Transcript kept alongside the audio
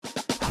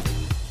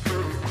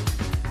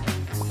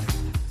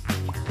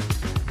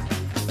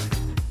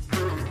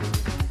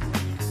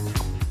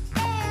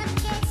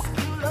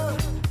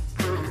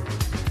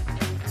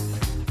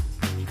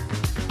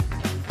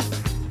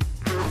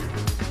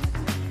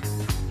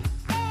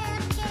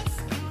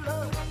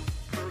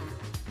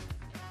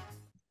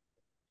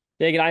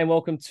Yeah, g'day and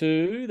welcome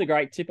to the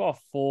great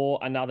tip-off for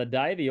another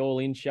day, the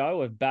all-in show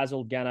with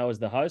Basil Gano as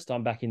the host.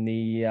 I'm back in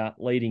the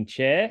leading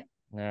chair.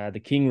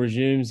 The king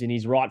resumes in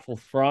his rightful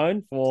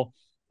throne for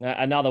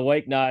another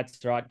week. No,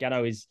 it's right.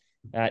 Gano is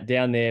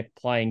down there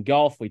playing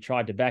golf. We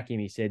tried to back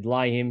him. He said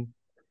lay him.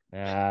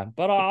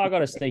 But I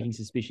got a sneaking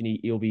suspicion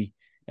he'll be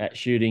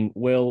shooting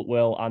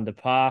well under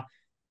par.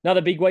 Another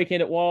big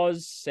weekend it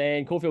was,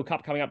 and Caulfield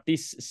Cup coming up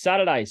this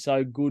Saturday.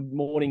 So good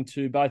morning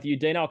to both of you.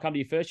 Dino, I'll come to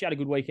you first. You had a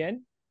good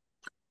weekend?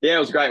 Yeah, it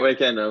was a great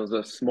weekend. It was a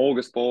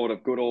smorgasbord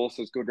of good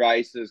horses, good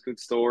races, good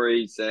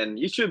stories, and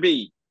you should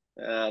be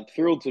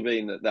thrilled to be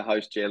in the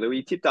host chair, Lewie.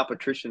 You tipped up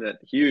attrition at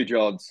huge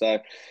odds, so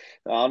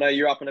I know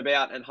you're up and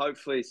about, and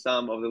hopefully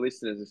some of the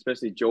listeners,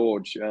 especially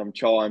George,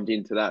 chimed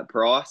into that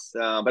price.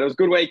 But it was a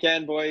good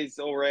weekend, boys,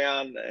 all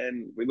round,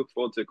 and we look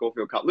forward to the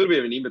Caulfield Cup. A little bit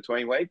of an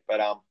in-between week,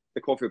 but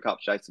the Caulfield Cup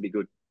shapes to be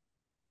good.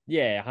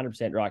 Yeah,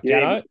 100% right. Yeah,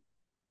 Gano?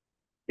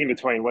 in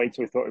between weeks,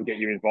 we thought we'd get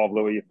you involved,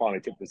 Louis. You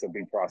finally tipped us a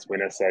big price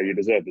winner, so you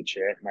deserve the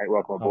chair, mate.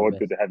 Welcome Oh, aboard.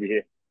 Good to have you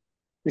here.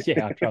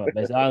 yeah, I try my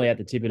best. I only had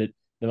to tip it at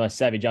the most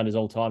savage unders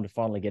all time to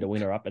finally get a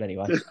winner up. But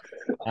anyway,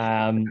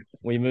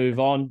 we move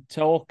on.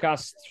 Talk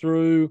us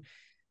through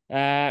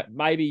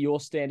maybe your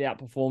standout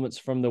performance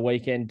from the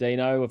weekend,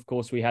 Dino. Of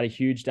course, we had a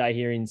huge day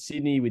here in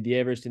Sydney with the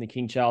Everest and the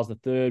King Charles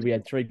III. We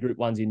had 3 Group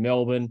 1s in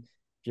Melbourne.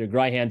 If you're a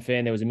Greyhound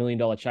fan, there was $1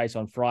 million chase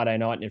on Friday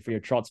night. And if you're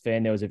a Trots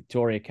fan, there was a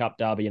Victoria Cup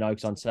Derby in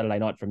Oaks on Saturday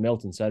night from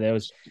Melton. So there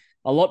was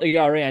a lot to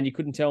go around. You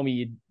couldn't tell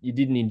me you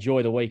didn't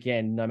enjoy the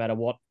weekend, no matter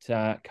what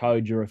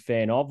code you're a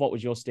fan of. What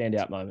was your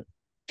standout moment?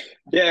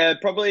 Yeah,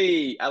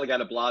 probably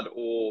Alligator Blood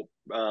or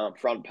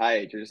Front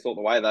Page. I just thought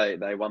the way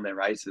they won their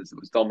races, it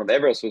was dominant.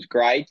 Everest was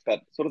great,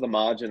 but sort of the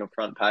margin of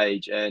Front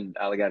Page and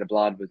Alligator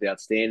Blood was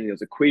outstanding. There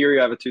was a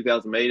query over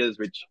 2,000 metres,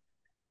 which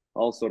I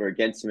was sort of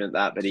against him at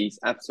that, but he's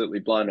absolutely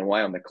blown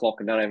away on the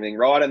clock and done everything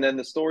right. And then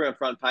the story on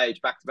Front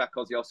Page, back-to-back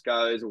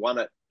Kosciuszkos, won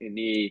it in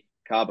near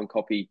carbon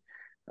copy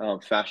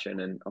fashion.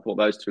 And I thought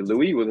those two,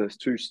 Louis, were the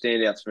two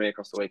standouts for me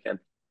across the weekend.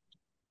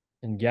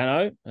 And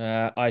Gano,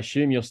 I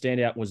assume your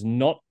standout was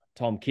not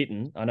Tom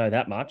Kitten. I know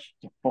that much.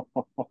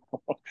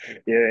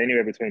 Yeah,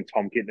 anywhere between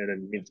Tom Kitten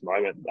and Mince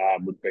Moment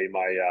would be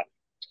my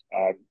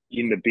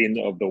in the bin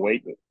of the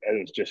week. It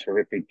was just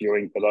horrific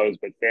viewing for those.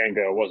 But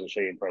Fangirl, wasn't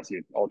she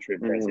impressive? Ultra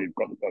impressive.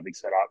 Got the big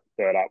setup.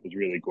 Third up was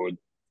really good.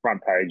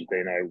 Front Page,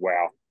 Dino,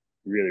 wow.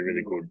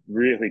 Really good.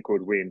 Really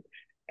good win.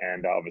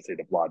 And obviously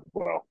the blood.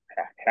 Well,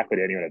 how could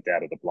anyone have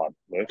doubted the blood,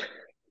 Luke?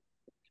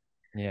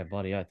 Yeah,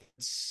 bloody oath.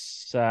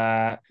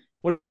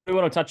 What do we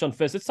want to touch on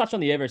first? Let's touch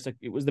on the Everest.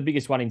 It was the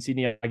biggest one in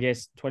Sydney, I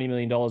guess. $20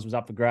 million was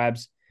up for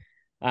grabs.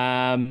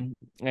 And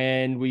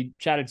we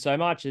chatted so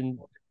much, and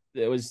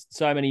there was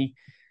so many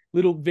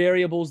little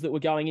variables that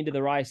were going into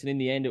the race. And in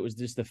the end, it was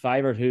just the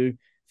favourite who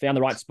found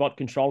the right spot,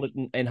 controlled it,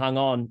 and hung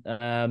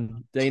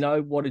on.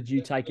 Dino, what did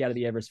you take out of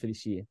the Everest for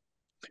this year?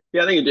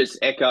 Yeah, I think it just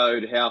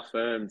echoed how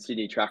firm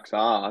Sydney tracks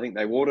are. I think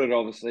they watered,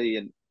 obviously,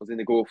 and was in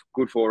the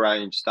good four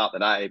range start the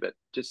day, but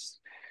just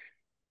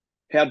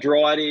how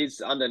dry it is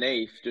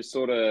underneath just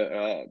sort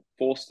of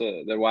forced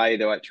the way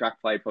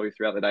track played probably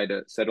throughout the day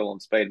to settle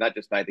on speed. And that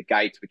just made the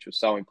gates, which was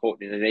so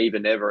important in an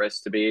even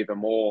Everest, to be even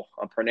more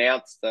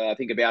pronounced. I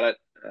think about it,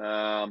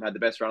 had the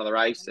best run of the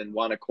race and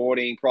won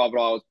according. Private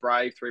Eye was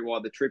brave, 3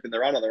 wide the trip, and the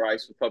run of the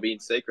race was probably in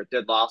secret,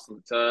 dead last on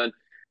the turn.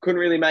 Couldn't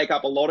really make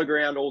up a lot of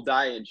ground all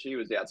day, and she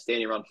was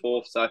outstanding, run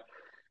 4th. So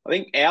I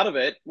think out of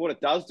it, what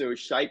it does do is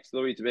shapes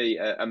Louis to be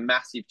a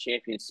massive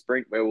champion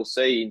sprint, where we'll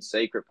see in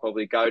secret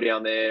probably go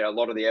down there a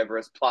lot of the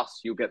Everest. Plus,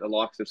 you'll get the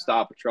likes of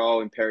Star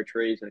Patrol,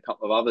 Imperatrice, and a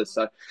couple of others.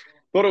 So,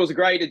 thought it was a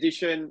great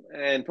addition,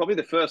 and probably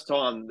the first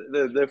time.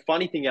 The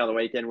funny thing out of the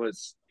weekend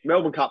was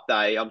Melbourne Cup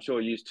Day. I'm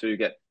sure you used to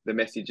get the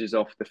messages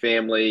off the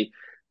family,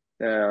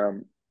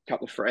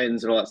 couple of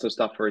friends, and all that sort of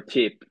stuff for a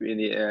tip in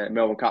the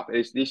Melbourne Cup.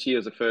 This year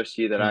was the first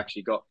year that I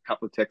actually got a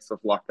couple of texts off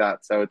like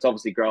that. So it's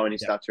obviously growing in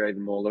stature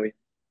even more, Louis.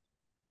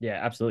 Yeah,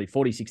 absolutely.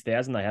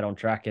 46,000 they had on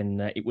track, and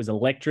it was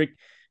electric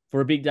for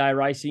a big day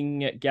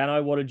racing.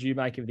 Gano, what did you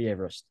make of the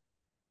Everest?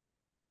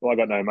 Well, I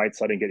got no mates,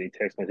 so I didn't get any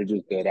text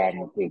messages, but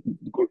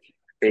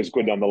it was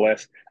good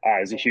nonetheless. It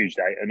was a huge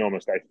day,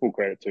 enormous day. Full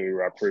credit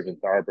to Proven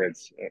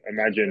Thoroughbreds.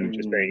 Imagine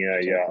just being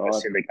a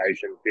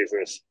syndication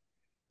business,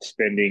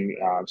 spending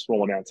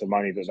small amounts of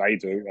money that they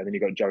do, and then you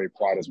got Joey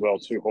Pride as well,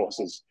 2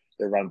 horses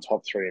that run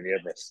top 3 in the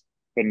Everest.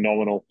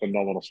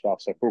 Phenomenal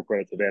stuff. So full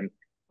credit to them.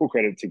 Full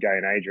credit to Gay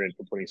and Adrian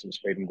for putting some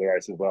speed into the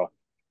race as well,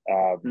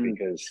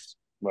 because,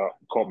 well,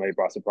 it caught me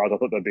by surprise. I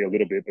thought there'd be a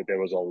little bit, but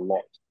there was a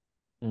lot.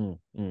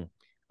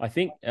 I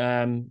think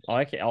I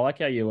like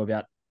how you were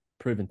about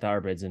Proven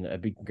Thoroughbreds, and a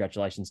big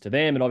congratulations to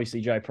them. And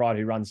obviously Joe Pride,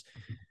 who runs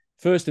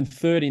 1st and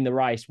 3rd in the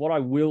race. What I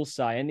will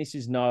say, and this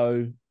is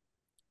no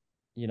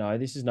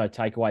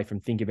takeaway from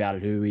Think About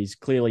It, who is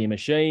clearly a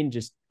machine,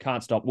 just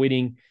can't stop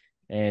winning,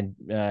 and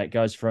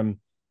goes from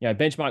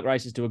benchmark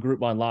races to a Group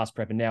 1 last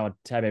prep, and now a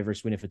Tab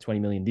Everest winner for 20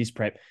 million this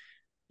prep.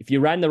 If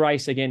you ran the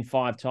race again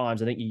 5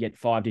 times, I think you get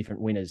 5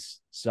 different winners.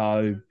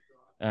 So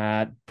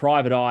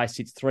Private Eye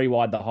sits 3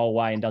 wide the whole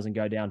way and doesn't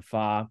go down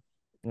far.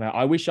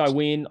 I Wish I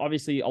Win.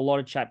 Obviously, a lot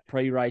of chat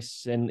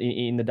pre-race and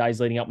in the days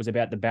leading up was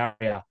about the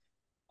barrier.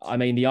 I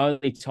mean, the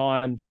only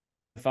time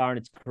far in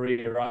its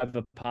career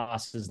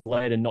overpasses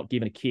led and not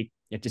given a kick,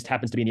 it just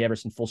happens to be in the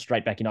Everest and falls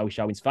straight back in I Wish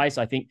I Win's face.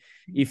 I think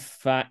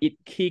if it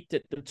kicked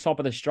at the top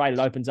of the straight, it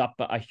opens up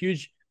a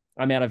huge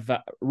amount of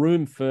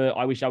room for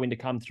I Wish I Win to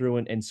come through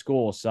and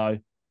score. So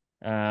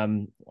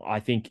I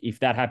think if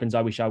that happens,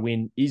 I Wish I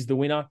Win is the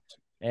winner.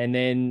 And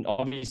then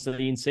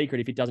obviously in secret,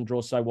 if it doesn't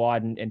draw so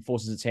wide and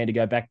forces its hand to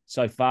go back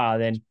so far,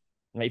 then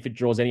if it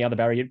draws any other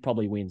barrier, it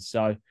probably wins.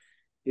 So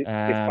maybe,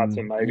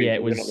 yeah,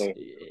 it was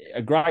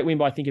a great win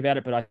by Think About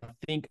It, but I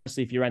think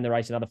honestly, if you ran the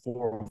race another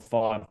 4 or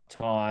 5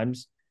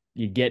 times,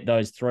 you'd get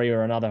those 3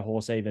 or another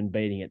horse even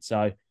beating it.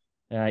 So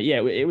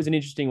yeah, it was an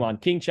interesting one.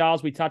 King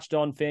Charles, we touched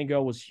on.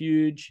 Fangirl was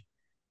huge.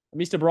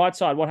 Mr.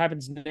 Brightside, what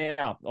happens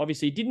now?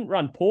 Obviously, he didn't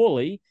run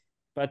poorly,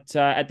 but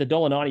at the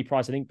 $1.90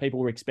 price, I think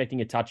people were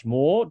expecting a touch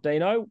more.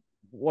 Dino,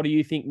 what do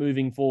you think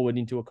moving forward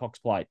into a Cox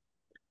Plate?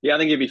 Yeah, I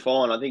think he'd be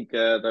fine. I think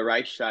the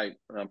race shape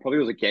probably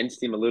was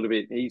against him a little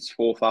bit. He's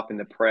 4th up in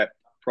the prep,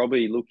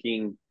 probably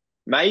looking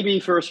maybe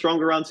for a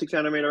stronger run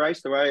 600-meter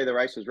race. The way the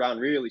race was run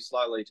really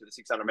slowly to the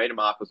 600-meter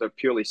mark was a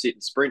purely sit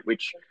and sprint,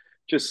 which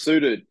just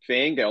suited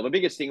Fangirl. The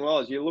biggest thing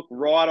was you look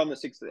right on the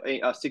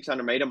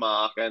 600-meter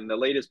mark and the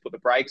leaders put the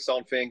brakes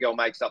on. Fangirl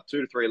makes up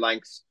 2 to 3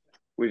 lengths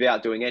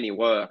without doing any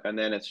work. And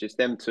then it's just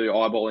them two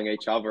eyeballing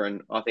each other.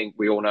 And I think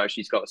we all know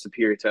she's got a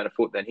superior turn of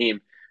foot than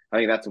him. I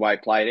think that's the way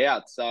it played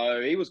out.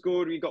 So he was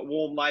good. He got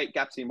warm late.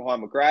 Gaps in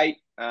behind were great.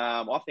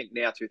 I think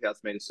now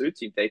 2,000 metre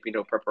suits him deep into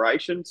a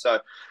preparation. So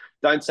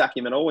don't sack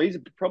him at all. He's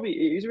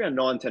around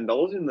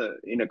 $9-10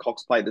 in a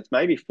Cox Plate that's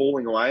maybe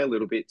falling away a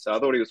little bit. So I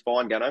thought he was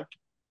fine, Gano.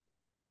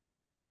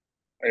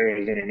 It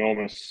was an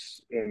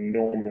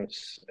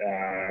enormous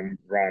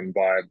run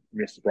by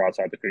Mr.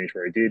 Brightside to finish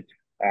where he did.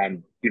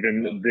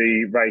 Given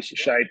the race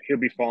shape, he'll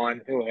be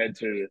fine. He'll head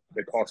to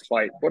the Cox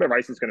Plate. What a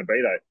race it's going to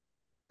be, though.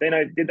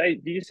 Dino,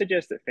 did you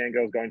suggest that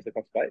Fangirl's going to the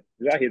Cox Plate?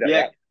 Did I hear that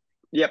right?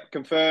 Yep,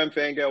 confirm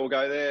Fangirl will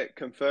go there.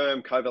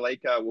 Confirm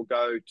Kovalika will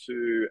go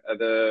to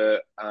the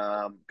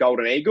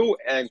Golden Eagle,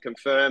 and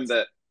confirm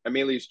that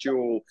Amelia's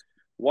Jewel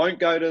won't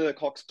go to the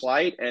Cox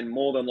Plate and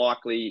more than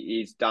likely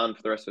is done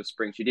for the rest of the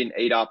spring. She didn't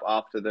eat up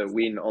after the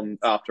win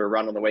after a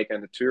run on the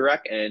weekend at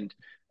Toorak, and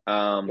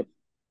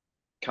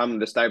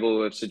the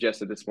stable have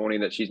suggested this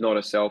morning that she's not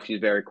herself. She's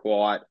very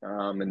quiet,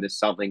 and there's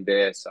something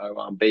there.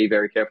 So be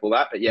very careful of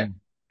that. But yeah,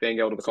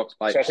 Fangirl to the Cox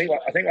Plate. So I think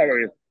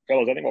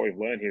what we've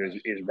learned here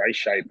is race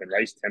shape and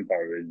race tempo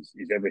is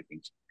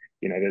everything.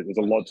 You know, there's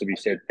a lot to be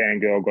said.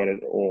 Fangirl got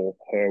it all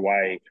her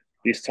way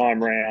this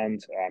time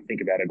round.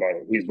 Think About It got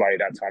it his way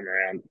that time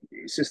around.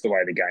 It's just the way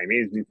the game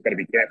is. You've got to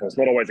be careful. It's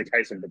not always a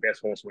case of the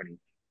best horse winning.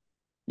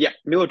 Yeah,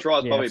 Miller Try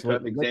is probably a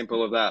perfect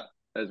example of that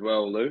as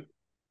well, Lou.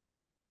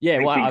 Yeah,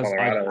 well, I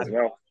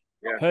was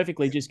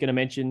perfectly just going to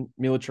mention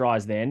Miller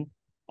Tries then.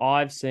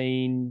 I've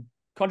seen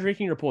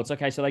contradicting reports.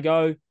 Okay, so they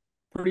go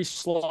pretty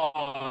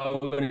slow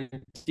and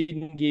it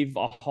didn't give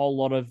a whole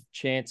lot of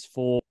chance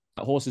for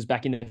horses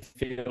back in the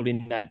field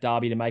in that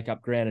derby to make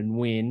up ground and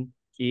win.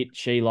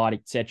 She Light,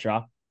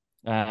 etc.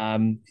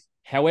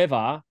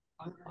 However,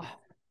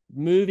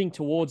 moving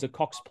towards a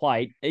Cox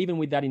Plate, even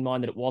with that in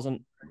mind that it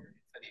wasn't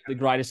the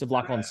greatest of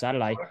luck on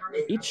Saturday,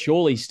 it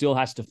surely still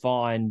has to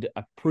find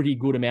a pretty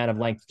good amount of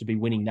length to be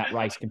winning that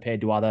race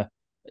compared to other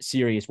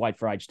serious weight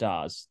for age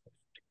stars.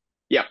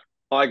 Yeah,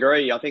 I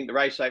agree. I think the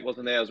race shape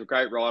wasn't there. It was a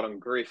great ride on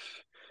Griff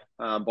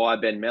by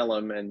Ben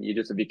Mellum, and you're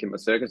just a victim of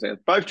circumstance.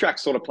 Both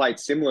tracks sort of played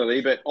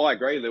similarly, but I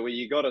agree, Louis.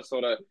 You got to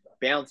sort of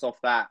bounce off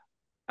that.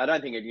 I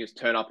don't think it can just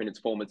turn up in its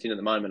form it's in at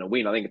the moment and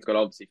win. I think it's got to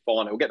obviously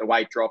find it. We'll get the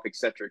weight drop,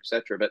 etc.,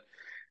 etc. But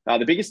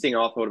the biggest thing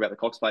I thought about the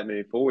Cox Plate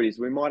moving forward is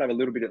we might have a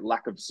little bit of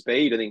lack of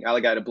speed. I think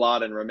Alligator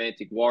Blood and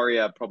Romantic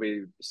Warrior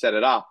probably set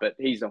it up, but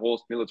he's a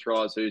horse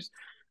militarized who's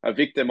a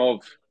victim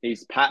of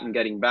his pattern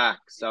getting back.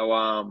 So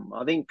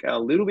I think a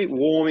little bit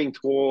warming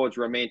towards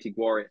Romantic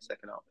Warrior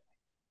second up.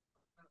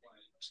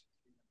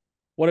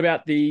 What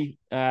about the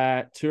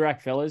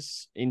Toorak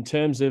fellas in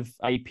terms of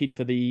a pick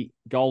for the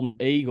Golden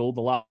Eagle?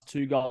 The last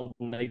 2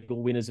 Golden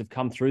Eagle winners have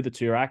come through the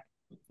Toorak.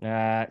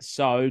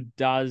 So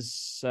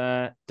does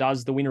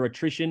the winner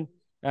attrition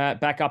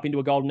back up into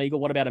a Golden Eagle?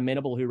 What about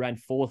Amenable who ran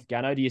 4th,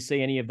 Gano? Do you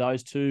see any of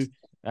those 2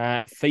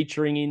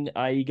 featuring in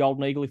a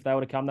Golden Eagle if they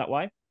were to come that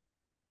way?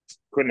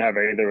 Couldn't have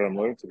either of them,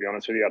 Luke, to be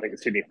honest with you. I think the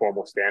Sydney form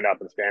will stand up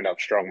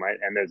strong, mate.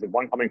 And there's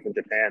one coming from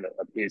Japan that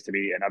appears to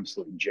be an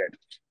absolute jet.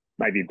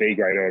 Maybe B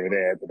grade over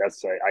there, but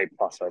that's A+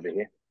 over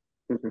here.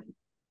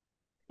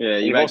 Yeah,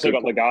 you've also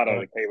got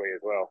Legato, the Kiwi,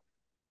 as well.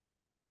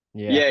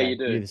 Yeah, okay. You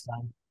do. You're the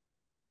same.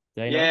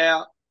 Dino?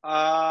 Yeah,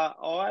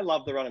 I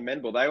love the run of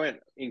Medable. They went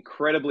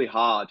incredibly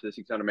hard to the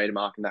 600 metre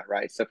mark in that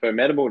race. So for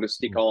Medable to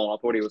stick on,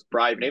 I thought he was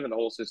brave, and even the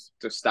horses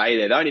to stay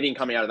there. The only thing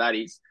coming out of that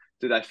is,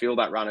 do they feel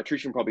that run?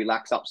 Attrition probably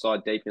lacks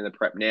upside deep in the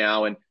prep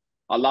now, and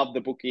I love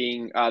the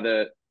booking,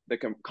 the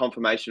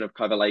confirmation of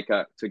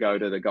Kovalika to go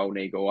to the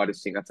Golden Eagle. I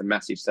just think that's a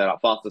massive setup.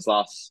 Fastest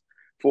last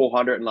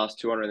 400 and last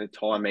 200 in the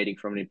time meeting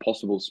from an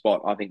impossible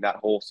spot. I think that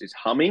horse is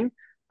humming.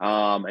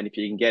 And if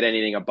you can get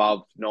anything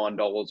above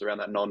 $9, around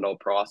that $9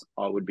 price,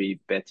 I would be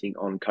betting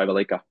on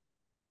Kovalica.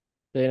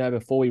 Dino,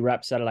 before we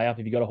wrap Saturday up,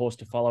 have you got a horse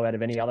to follow out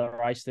of any other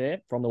race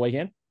there from the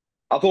weekend?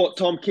 I thought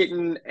Tom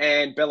Kitten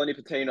and Bella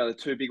Nipotina are the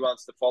two big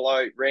ones to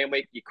follow.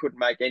 Randwick, you couldn't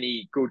make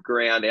any good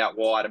ground out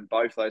wide, and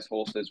both those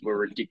horses were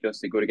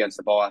ridiculously good against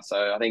the buyer.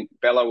 So I think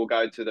Bella will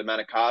go to the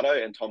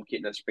Manikato and Tom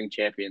Kitten as spring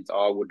champions.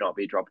 I would not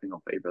be dropping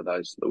off either of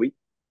those, Louis.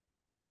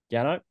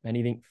 Gano,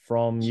 anything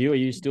from you? Are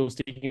you still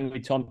sticking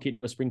with Tom Kitten,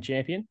 the spring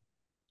champion?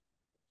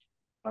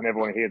 I never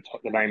want to hear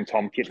the name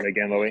Tom Kitten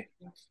again, Louis.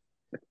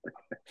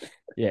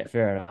 Yeah,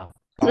 fair enough.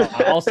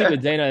 I'll stick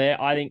with Dino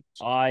there. I think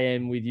I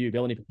am with you.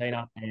 Bella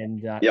Nipotina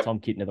and Tom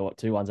Kitten are the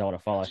two ones I want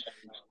to follow.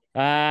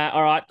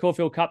 All right,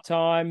 Caulfield Cup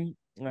time.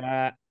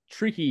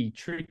 Tricky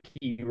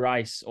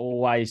race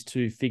always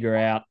to figure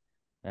out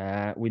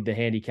with the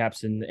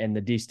handicaps and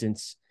the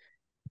distance.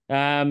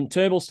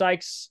 Turnbull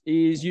Stakes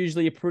is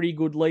usually a pretty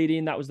good lead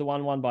in. That was the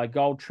one won by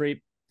Gold Trip.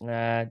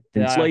 That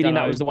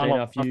was the one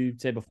a few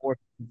said before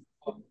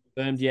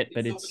confirmed yet,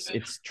 but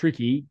it's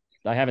tricky.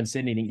 They haven't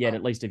said anything yet.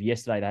 At least of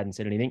yesterday, they hadn't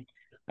said anything.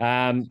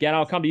 Gano,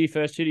 I'll come to you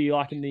first. Who do you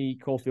like in the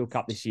Caulfield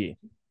Cup this year?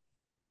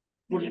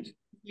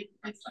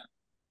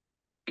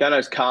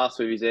 Gano's cast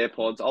with his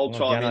AirPods. I'll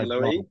chime in,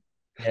 Louis.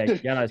 Yeah,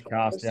 Gano's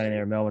cast down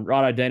there in Melbourne.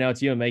 Righto, Dino,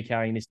 it's you and me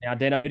carrying this now.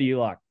 Dino, who do you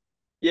like?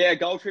 Yeah,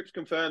 Gold Trip's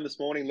confirmed this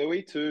morning,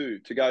 Louis, to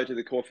go to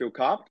the Caulfield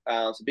Cup.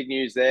 So big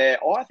news there.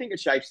 I think it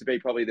shapes to be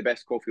probably the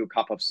best Caulfield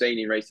Cup I've seen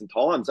in recent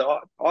times.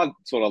 I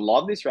sort of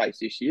love this race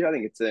this year. I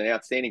think it's an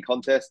outstanding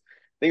contest.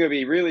 I think it'll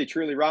be really,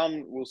 truly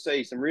run. We'll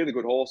see some really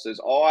good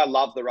horses. I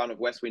love the run of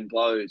West Wind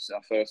Blows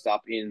first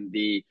up in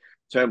the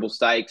Turnbull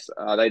Stakes.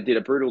 They did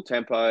a brutal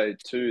tempo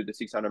to the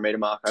 600-metre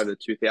mark over the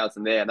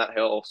 2,000 there, and that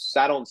horse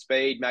sat on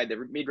speed, made the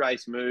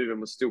mid-race move, and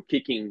was still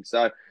kicking.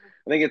 So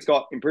I think it's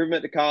got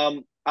improvement to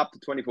come up to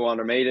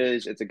 2,400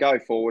 metres. It's a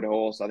go-forward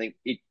horse. I think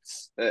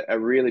it's a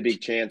really big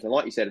chance. And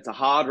like you said, it's a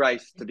hard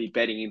race to be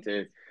betting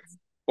into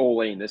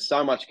all in. There's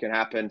so much can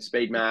happen,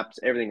 speed maps,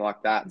 everything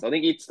like that. So I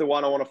think it's the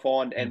one I want to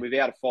find. And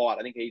without a fight,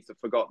 I think he's the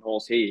forgotten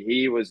horse here.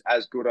 He was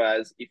as good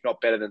as, if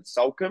not better than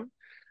Sulcombe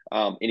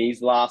in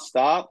his last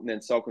start. And then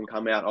Sulcombe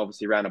come out,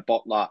 obviously ran a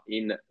bottler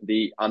in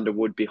the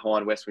Underwood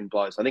behind West Wind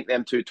Blows. So I think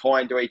them two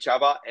tie into each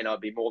other, and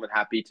I'd be more than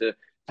happy to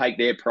take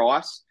their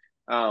price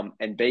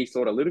and be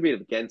sort of a little bit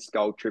against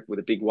Gold Trip with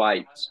a big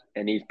weight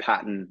and his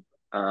pattern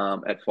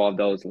at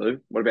 $5, Lou.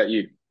 What about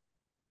you?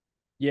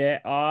 Yeah,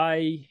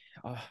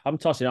 I'm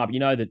tossing up. You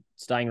know that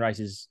staying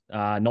races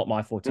are not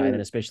my forte,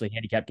 and especially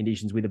handicap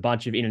conditions with a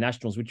bunch of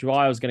internationals, which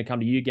I was going to come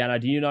to you, Gano.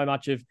 Do you know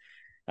much of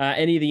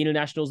any of the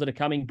internationals that are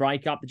coming?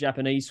 Break Up, the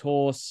Japanese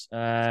horse.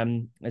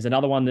 There's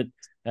another one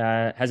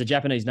that has a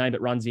Japanese name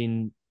but runs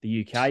in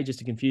the UK, just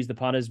to confuse the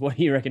punters. What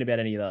do you reckon about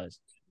any of those?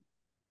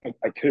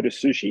 Akuta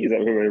Sushi, is that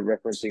who we're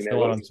referencing there? The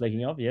one I'm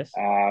speaking of, yes.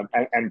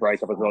 And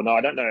Break Up as well. No,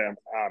 I don't know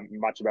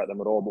much about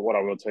them at all, but what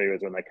I will tell you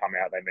is when they come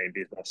out, they mean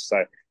business.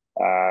 So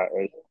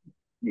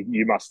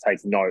you must take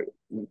note.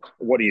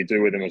 What do you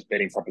do with them as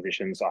betting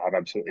propositions? I have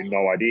absolutely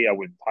no idea. I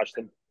wouldn't touch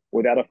them.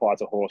 Without a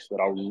Fight's a horse that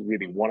I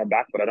really want to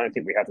back, but I don't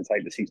think we have to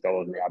take the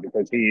 $6 now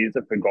because he is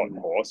a forgotten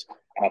horse.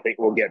 And I think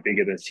we'll get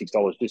bigger than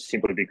 $6 just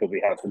simply because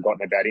we have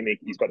forgotten about him.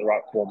 He's got the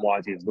right form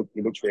lines. He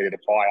looks ready to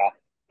fire.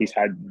 These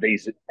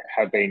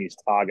have been his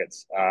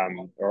targets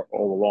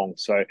all along.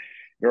 So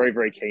very,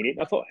 very keen.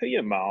 I thought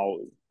Huya Mal,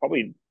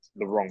 probably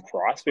the wrong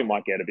price. We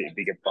might get a bit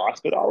bigger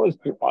price, but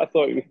I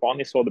thought we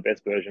finally saw the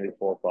best version of the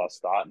fourth last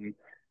start. And,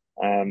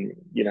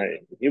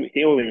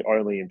 he'll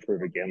only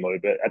improve again, Lou.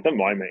 But at the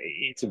moment,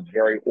 it's a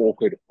very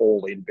awkward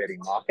all-in betting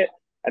market.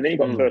 And then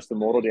you've got First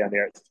Immortal down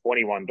there at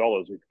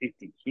 $21 with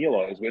 50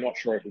 kilos. We're not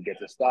sure if he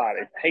gets a start.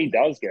 If he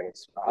does get a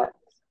start,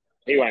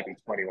 he won't be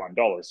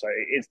 $21. So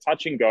it's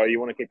touch and go. You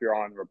want to keep your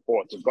eye on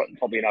reports. We've got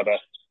probably another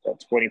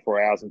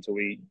 24 hours until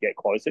we get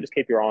closer. Just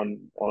keep your eye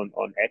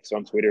on X,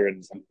 on Twitter,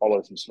 and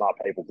follow some smart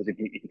people. Because if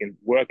you can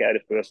work out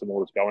if First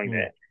Immortal's going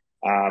there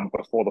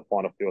before the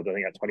final field, I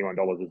think that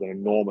 $21 is an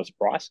enormous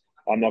price.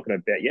 I'm not going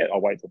to bet yet. I'll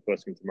wait till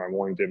first thing tomorrow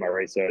morning, do my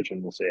research,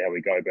 and we'll see how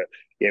we go. But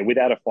yeah,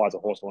 Without a Fight's a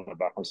horse I want to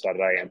back on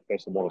Saturday, and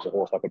First Immortal's a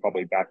horse I could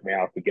probably back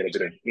now if we get a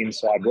bit of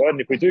inside word.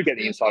 And if we do get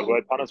the inside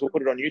word, punters, we'll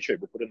put it on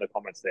YouTube. We'll put it in the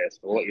comments there. So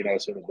we'll let you know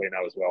as soon as we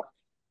know as well.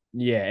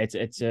 Yeah,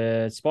 it's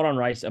a spot on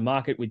race, a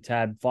market with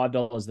tab,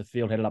 $5 the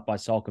field headed up by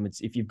Sulcombe. It's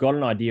if you've got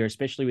an idea,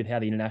 especially with how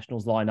the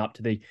internationals line up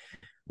to the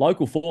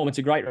local form, it's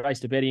a great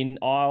race to bet in.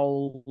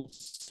 I'll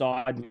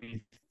side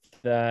with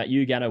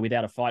you, Gano.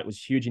 Without a Fight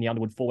was huge in the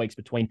Underwood. 4 weeks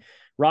between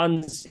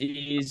runs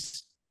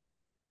is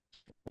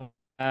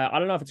I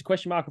don't know if it's a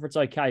question mark or if it's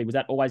okay. Was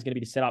that always going to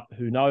be the setup?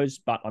 Who knows?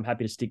 But I'm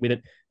happy to stick with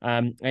it.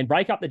 And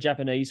Break Up, the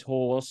Japanese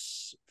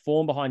horse,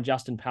 form behind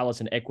Justin Palace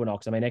and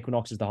Equinox. I mean,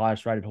 Equinox is the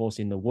highest rated horse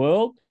in the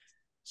world.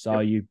 So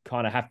you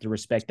kind of have to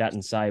respect that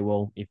and say,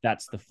 well, if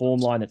that's the form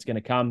line that's going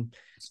to come,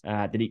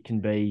 that it can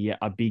be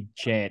a big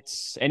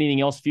chance. Anything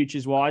else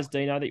futures-wise,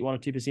 Dino, that you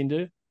want to tip us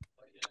into?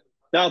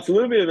 No, it's a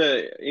little bit of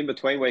a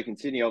in-between week in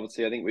Sydney.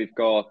 Obviously, I think we've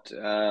got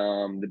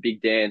the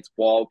Big Dance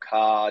wild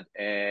card,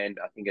 and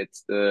I think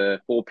it's the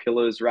Four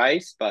Pillars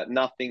race, but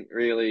nothing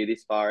really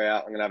this far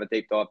out. I'm going to have a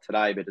deep dive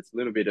today, but it's a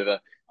little bit of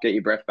a get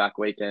your breath back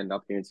weekend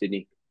up here in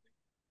Sydney.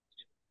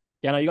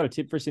 Yeah, you got a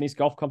tip for us in this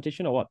golf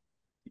competition or what?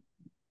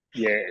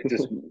 Yeah,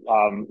 just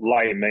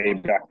lay me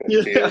back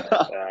the field.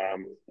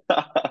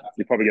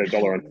 You probably get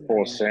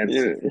 $1.04.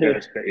 Yeah. The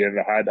best bet you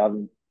ever had.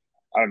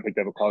 I haven't picked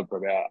up a club for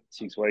about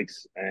 6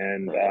 weeks,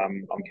 and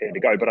I'm keen to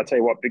go. But I tell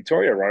you what,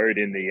 Victoria Road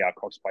in the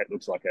Cox Plate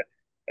looks like a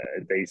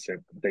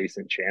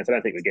decent chance. I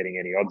don't think we're getting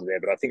any odds there,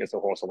 but I think it's a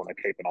horse I want to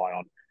keep an eye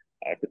on.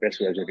 If the best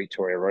version of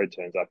Victoria Road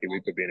turns up,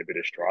 we could be in a bit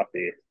of strife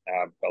here,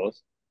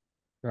 fellas.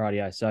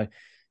 Rightio. So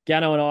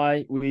Gano and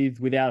I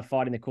without a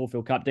fight in the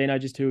Caulfield Cup. Dino,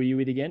 just who are you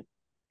with again?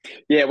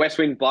 Yeah, West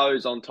Wind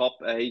Blows on top.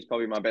 He's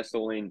probably my best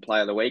all-in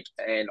player of the week,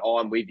 and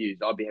I'm with you.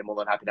 I'd be more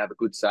than happy to have a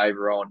good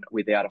saver on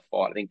without a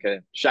fight. I think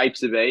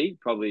Shapes of E,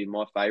 probably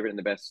my favourite and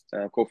the best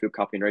Caulfield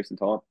Cup in recent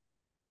time.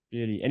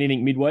 Beauty.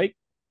 Anything midweek?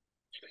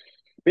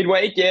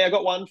 Midweek, yeah, I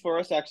got one for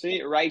us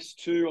actually. Race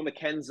 2 on the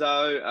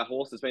Kenzo. A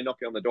horse that's been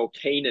knocking on the door.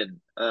 Keenan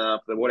for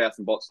the Waterhouse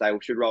and Bott stable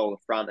should roll the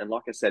front. And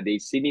like I said,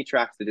 these Sydney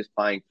tracks are just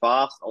playing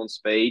fast on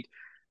speed.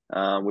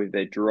 With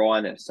their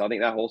dryness. So I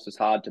think that horse is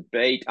hard to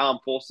beat.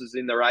 Armed Forces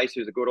in the race,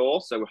 who's a good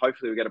horse. So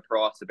hopefully we get a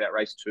price about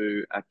race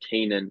 2 at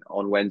Keenan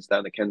on Wednesday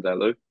on the Kenzo,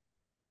 Lou.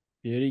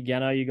 Beauty.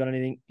 Gano, you got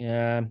anything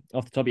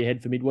off the top of your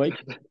head for midweek?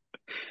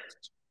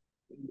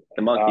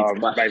 The Monkeys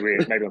clash.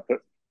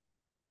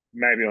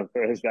 Maybe on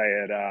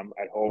Thursday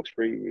at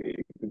Hawkesbury,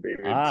 we could be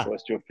with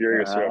Celestial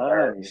Fury.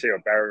 See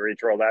what Barry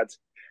redraw lads.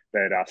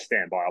 But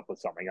stand by. I'll put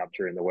something up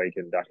during the week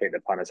and keep the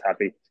punters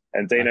happy.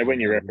 And Dino, when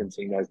you're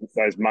referencing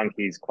those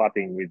monkeys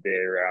clapping with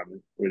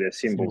their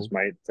cymbals,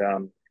 mate,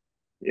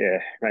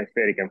 mate,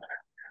 fair to come.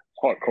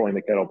 Quite calling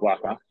the kettle black,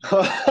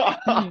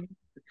 huh?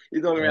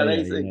 You're talking about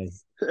these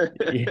things.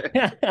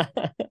 Yeah.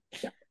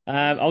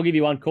 I'll give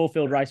you one.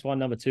 Caulfield race 1,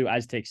 number 2,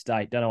 Aztec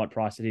State. Don't know what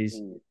price it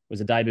is.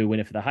 Was a debut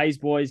winner for the Hayes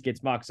boys.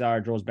 Gets Mark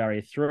Zara, draws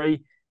barrier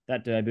 3.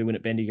 That debut win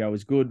at Bendigo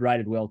was good.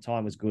 Rated well.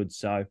 Time was good.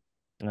 So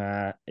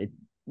it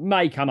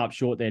may come up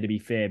short there, to be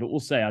fair, but we'll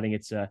see. I think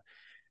it's a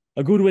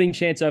good winning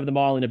chance over the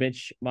mile in a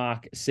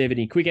benchmark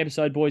 70. Quick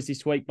episode, boys,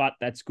 this week, but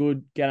that's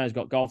good. Gano's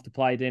got golf to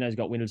play. Dino's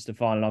got winners to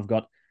find, and I've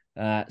got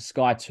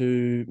Sky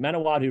 2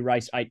 Manawatu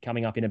race 8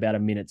 coming up in about a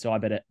minute, so I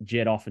better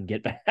jet off and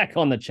get back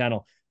on the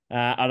channel.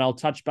 And I'll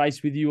touch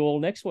base with you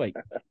all next week.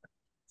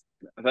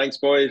 Thanks,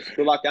 boys.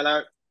 Good luck,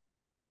 Gano.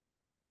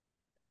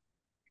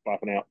 Bye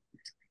for now.